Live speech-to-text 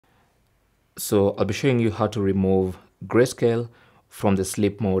So I'll be showing you how to remove grayscale from the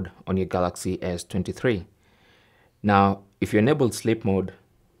sleep mode on your Galaxy S23. Now, if you enable sleep mode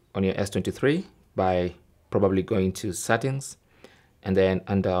on your S23 by probably going to settings and then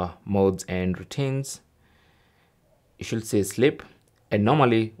under modes and routines, you should see sleep. And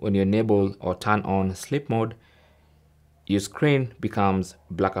normally when you enable or turn on sleep mode, your screen becomes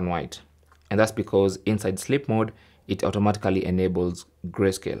black and white. And that's because inside sleep mode, it automatically enables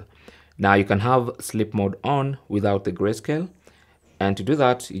grayscale. Now you can have sleep mode on without the grayscale. And to do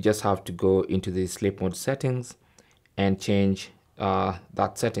that, you just have to go into the sleep mode settings and change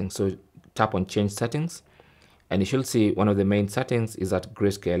that setting. So tap on change settings and you should see one of the main settings is that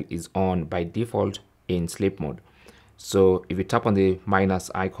grayscale is on by default in sleep mode. So if you tap on the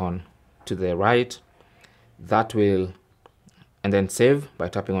minus icon to the right, that will, and then save by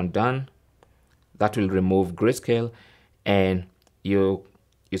tapping on done, that will remove grayscale and your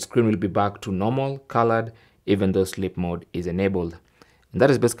screen will be back to normal colored even though sleep mode is enabled. And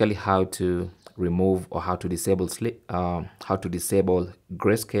that is basically how to remove or how to disable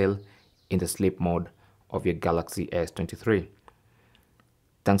grayscale in the sleep mode of your Galaxy S23.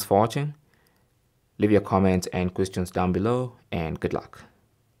 Thanks for watching. Leave your comments and questions down below and good luck.